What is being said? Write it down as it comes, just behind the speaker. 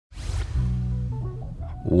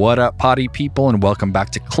What up, potty people, and welcome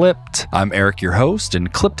back to Clipped. I'm Eric, your host,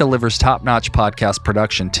 and Clipped delivers top-notch podcast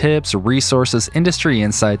production tips, resources, industry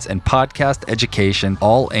insights, and podcast education,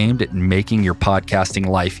 all aimed at making your podcasting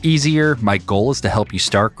life easier. My goal is to help you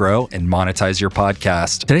start, grow, and monetize your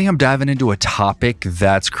podcast. Today, I'm diving into a topic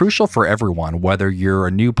that's crucial for everyone, whether you're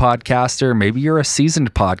a new podcaster, maybe you're a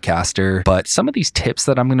seasoned podcaster, but some of these tips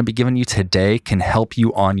that I'm going to be giving you today can help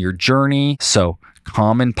you on your journey. So,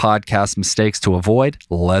 common podcast mistakes to avoid.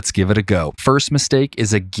 Let's give it a go. First mistake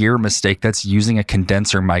is a gear mistake. That's using a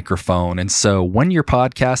condenser microphone. And so when you're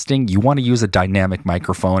podcasting, you want to use a dynamic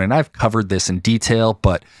microphone. And I've covered this in detail,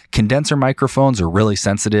 but condenser microphones are really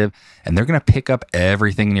sensitive and they're going to pick up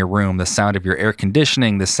everything in your room. The sound of your air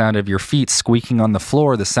conditioning, the sound of your feet squeaking on the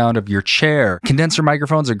floor, the sound of your chair. Condenser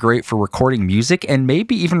microphones are great for recording music and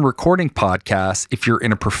maybe even recording podcasts if you're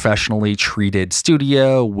in a professionally treated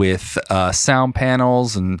studio with sound panels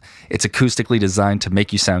and it's acoustically designed to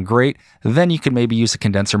make you sound great. Then you can maybe use a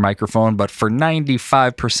condenser microphone. But for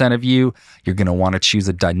 95% of you, you're going to want to choose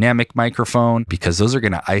a dynamic microphone because those are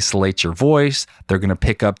going to isolate your voice. They're going to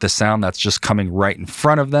pick up the sound that's just coming right in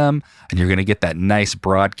front of them, and you're going to get that nice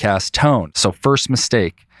broadcast tone. So first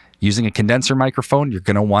mistake, using a condenser microphone, you're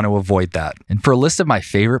going to want to avoid that. And for a list of my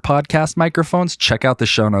favorite podcast microphones, check out the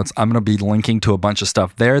show notes. I'm going to be linking to a bunch of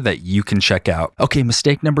stuff there that you can check out. Okay,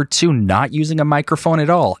 mistake number 2, not using a microphone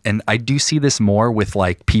at all. And I do see this more with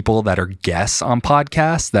like people that are guests on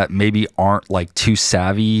podcasts that maybe aren't like too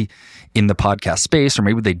savvy in the podcast space, or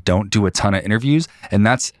maybe they don't do a ton of interviews, and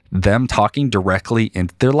that's them talking directly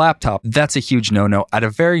into their laptop. That's a huge no-no. At a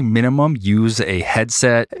very minimum, use a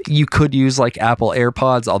headset. You could use like Apple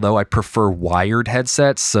AirPods, although I prefer wired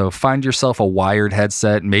headsets. So find yourself a wired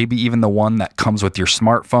headset, maybe even the one that comes with your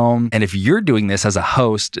smartphone. And if you're doing this as a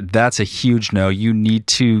host, that's a huge no. You need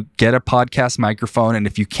to get a podcast microphone, and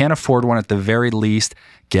if you can't afford one, at the very least,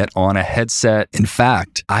 get on a headset. In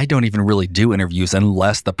fact, I don't even really do interviews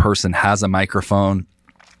unless the person has a microphone.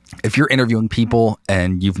 If you're interviewing people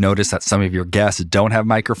and you've noticed that some of your guests don't have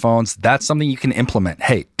microphones, that's something you can implement.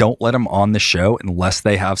 Hey, don't let them on the show unless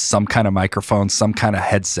they have some kind of microphone, some kind of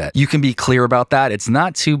headset. You can be clear about that. It's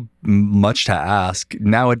not too much to ask.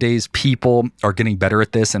 Nowadays, people are getting better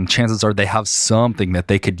at this, and chances are they have something that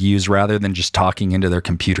they could use rather than just talking into their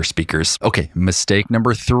computer speakers. Okay, mistake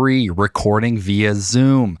number 3, recording via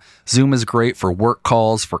Zoom. Zoom is great for work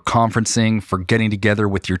calls, for conferencing, for getting together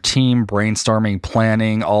with your team, brainstorming,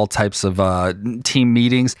 planning, all types of team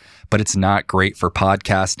meetings, but it's not great for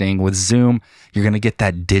podcasting. With Zoom, you're going to get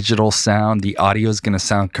that digital sound. The audio is going to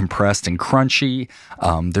sound compressed and crunchy.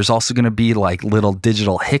 There's also going to be like little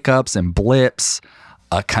digital hiccups and blips,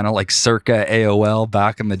 kind of like circa AOL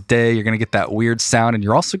back in the day. You're going to get that weird sound, and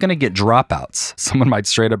you're also going to get dropouts. Someone might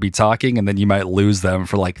straight up be talking, and then you might lose them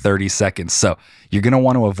for like 30 seconds. So you're going to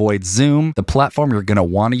want to avoid Zoom. The platform you're going to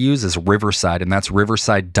want to use is Riverside, and that's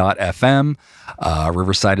riverside.fm.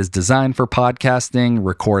 Riverside is designed for podcasting,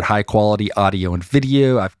 record high quality audio and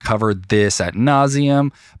video. I've covered this ad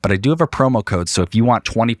nauseum, but I do have a promo code. So if you want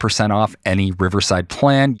 20% off any Riverside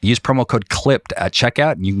plan, use promo code CLIPPED at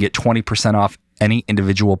checkout, and you can get 20% off any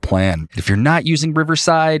individual plan. If you're not using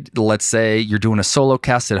Riverside, let's say you're doing a solo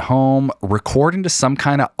cast at home, record into some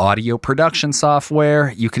kind of audio production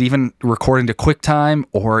software. You could even record into QuickTime,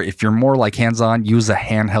 or if you're more like hands-on, use a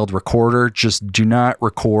handheld recorder. Just do not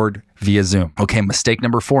record via Zoom. Okay, mistake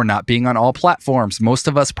number 4, not being on all platforms. Most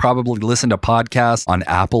of us probably listen to podcasts on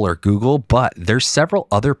Apple or Google, but there's several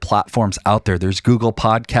other platforms out there. There's Google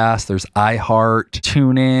Podcasts, there's iHeart,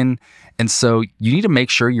 TuneIn. And so you need to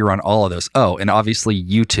make sure you're on all of those. Oh, and obviously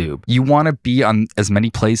YouTube. You want to be on as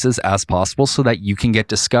many places as possible so that you can get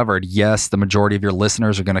discovered. Yes, the majority of your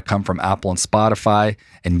listeners are going to come from Apple and Spotify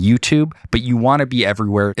and YouTube, but you want to be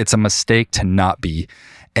everywhere. It's a mistake to not be.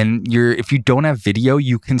 And if you don't have video,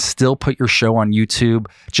 you can still put your show on YouTube.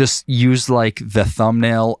 Just use like the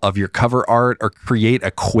thumbnail of your cover art or create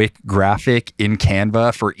a quick graphic in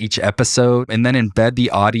Canva for each episode, and then embed the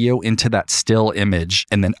audio into that still image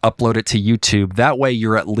and then upload it to YouTube. That way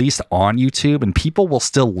you're at least on YouTube and people will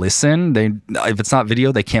still listen. If it's not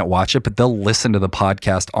video, they can't watch it, but they'll listen to the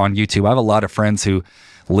podcast on YouTube. I have a lot of friends who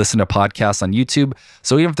listen to podcasts on YouTube.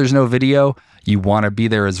 So even if there's no video, you want to be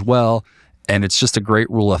there as well. And it's just a great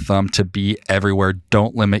rule of thumb to be everywhere.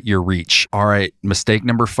 Don't limit your reach. All right, mistake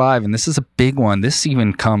number 5, and this is a big one. This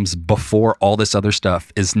even comes before all this other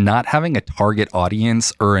stuff, is not having a target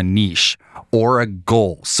audience or a niche. or a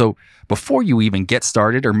goal. So before you even get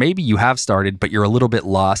started, or maybe you have started, but you're a little bit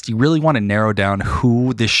lost, you really want to narrow down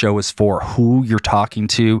who this show is for, who you're talking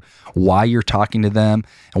to, why you're talking to them,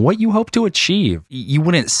 and what you hope to achieve. You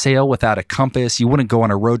wouldn't sail without a compass. You wouldn't go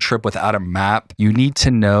on a road trip without a map. You need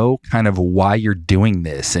to know kind of why you're doing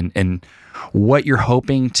this and what you're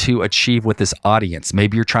hoping to achieve with this audience.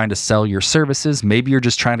 Maybe you're trying to sell your services. Maybe you're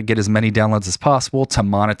just trying to get as many downloads as possible to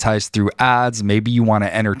monetize through ads. Maybe you want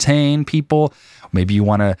to entertain people. Maybe you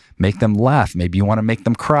want to make them laugh. Maybe you want to make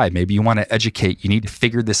them cry. Maybe you want to educate. You need to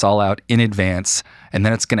figure this all out in advance, and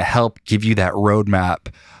then it's going to help give you that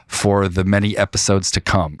roadmap for the many episodes to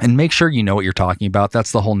come. And make sure you know what you're talking about.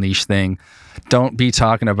 That's the whole niche thing. Don't be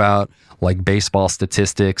talking about like baseball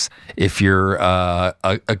statistics if you're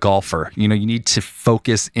a golfer. You need to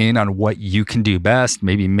focus in on what you can do best,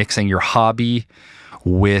 maybe mixing your hobby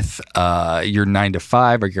with your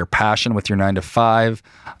 9-to-5 or your passion with your 9-to-5,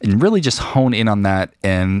 and really just hone in on that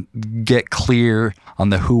and get clear on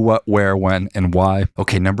the who, what, where, when, and why.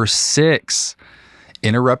 Okay, number 6,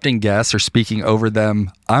 interrupting guests or speaking over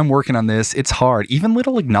them. I'm working on this. It's hard. Even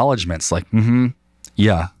little acknowledgments like,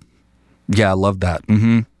 yeah, I love that.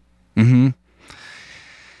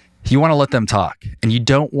 You want to let them talk, and you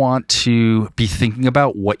don't want to be thinking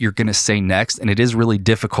about what you're going to say next. And it is really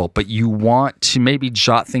difficult, but you want to maybe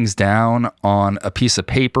jot things down on a piece of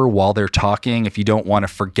paper while they're talking if you don't want to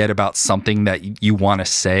forget about something that you want to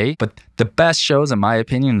say. But the best shows, in my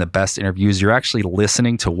opinion, the best interviews, you're actually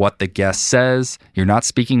listening to what the guest says. You're not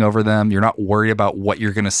speaking over them. You're not worried about what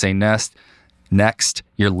you're going to say next,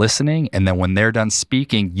 you're listening, and then when they're done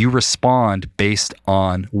speaking, you respond based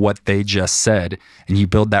on what they just said, and you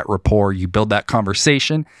build that rapport, you build that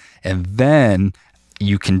conversation, and then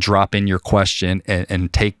you can drop in your question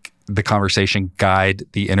and take the conversation, guide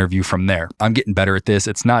the interview from there. I'm getting better at this.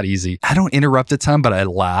 It's not easy. I don't interrupt a ton, but I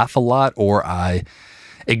laugh a lot, or I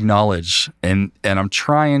acknowledge, and I'm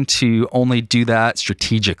trying to only do that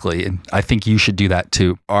strategically, and I think you should do that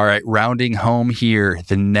too. All right, rounding home here,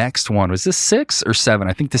 the next one, was this 6 or 7?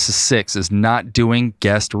 I think this is 6, is not doing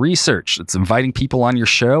guest research. It's inviting people on your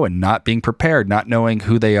show and not being prepared, not knowing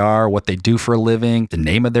who they are, what they do for a living, the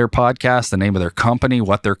name of their podcast, the name of their company,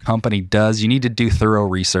 what their company does. You need to do thorough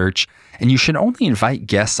research, and you should only invite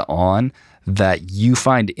guests on that you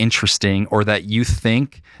find interesting, or that you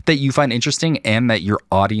think that you find interesting and that your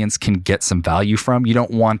audience can get some value from. You don't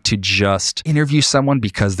want to just interview someone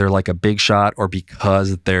because they're like a big shot or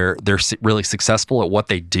because they're really successful at what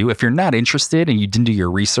they do. If you're not interested and you didn't do your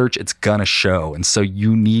research, it's gonna show. And so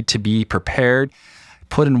you need to be prepared.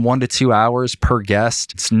 Put in 1 to 2 hours per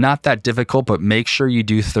guest. It's not that difficult, but make sure you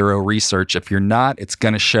do thorough research. If you're not, it's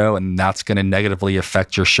going to show, and that's going to negatively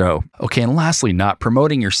affect your show. Okay, and lastly, not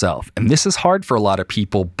promoting yourself. And this is hard for a lot of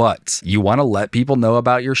people, but you want to let people know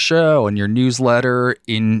about your show and your newsletter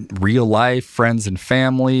in real life, friends and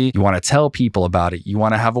family. You want to tell people about it. You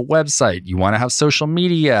want to have a website. You want to have social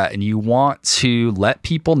media, and you want to let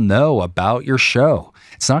people know about your show.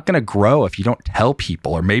 It's not going to grow if you don't tell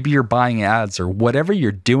people, or maybe you're buying ads, or whatever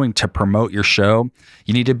you're doing to promote your show.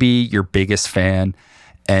 You need to be your biggest fan.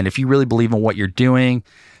 And if you really believe in what you're doing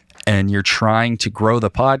and you're trying to grow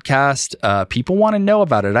the podcast, people want to know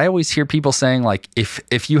about it. I always hear people saying, like,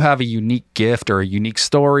 if you have a unique gift or a unique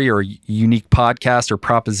story or a unique podcast or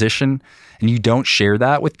proposition and you don't share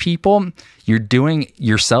that with people, you're doing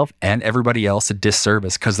yourself and everybody else a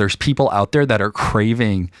disservice, because there's people out there that are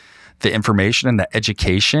craving the information and the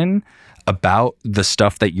education about the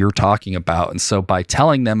stuff that you're talking about. And so by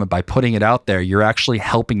telling them and by putting it out there, you're actually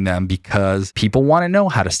helping them, because people want to know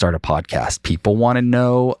how to start a podcast. People want to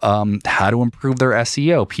know how to improve their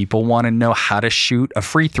SEO. People want to know how to shoot a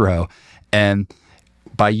free throw. And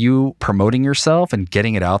by you promoting yourself and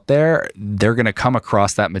getting it out there, they're going to come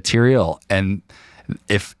across that material. And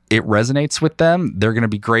if it resonates with them, they're going to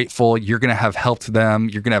be grateful. You're going to have helped them.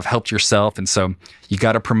 You're going to have helped yourself. And so you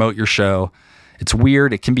got to promote your show. It's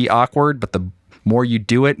weird. It can be awkward, but the more you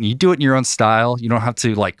do it, and you do it in your own style, you don't have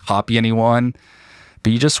to like copy anyone,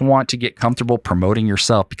 but you just want to get comfortable promoting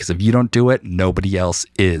yourself, because if you don't do it, nobody else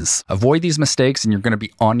is. Avoid these mistakes, and you're going to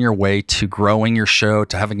be on your way to growing your show,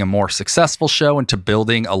 to having a more successful show, and to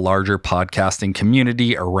building a larger podcasting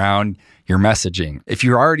community around your messaging. If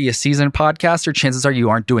you're already a seasoned podcaster, chances are you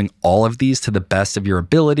aren't doing all of these to the best of your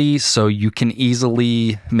ability, so you can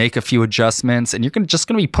easily make a few adjustments, and you're just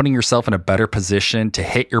going to be putting yourself in a better position to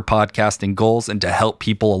hit your podcasting goals and to help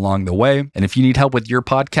people along the way. And if you need help with your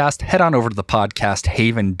podcast, head on over to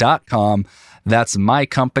thepodcasthaven.com. That's my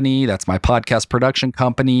company. That's my podcast production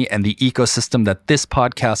company and the ecosystem that this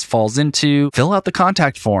podcast falls into. Fill out the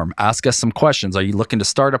contact form. Ask us some questions. Are you looking to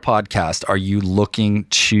start a podcast?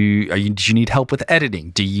 Do you need help with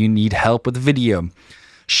editing? Do you need help with video?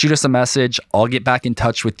 Shoot us a message. I'll get back in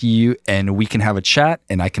touch with you and we can have a chat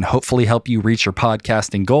and I can hopefully help you reach your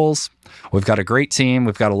podcasting goals. We've got a great team.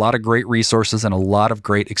 We've got a lot of great resources and a lot of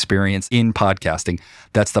great experience in podcasting.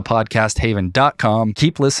 That's thepodcasthaven.com.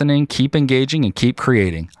 Keep listening, keep engaging, and keep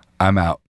creating. I'm out.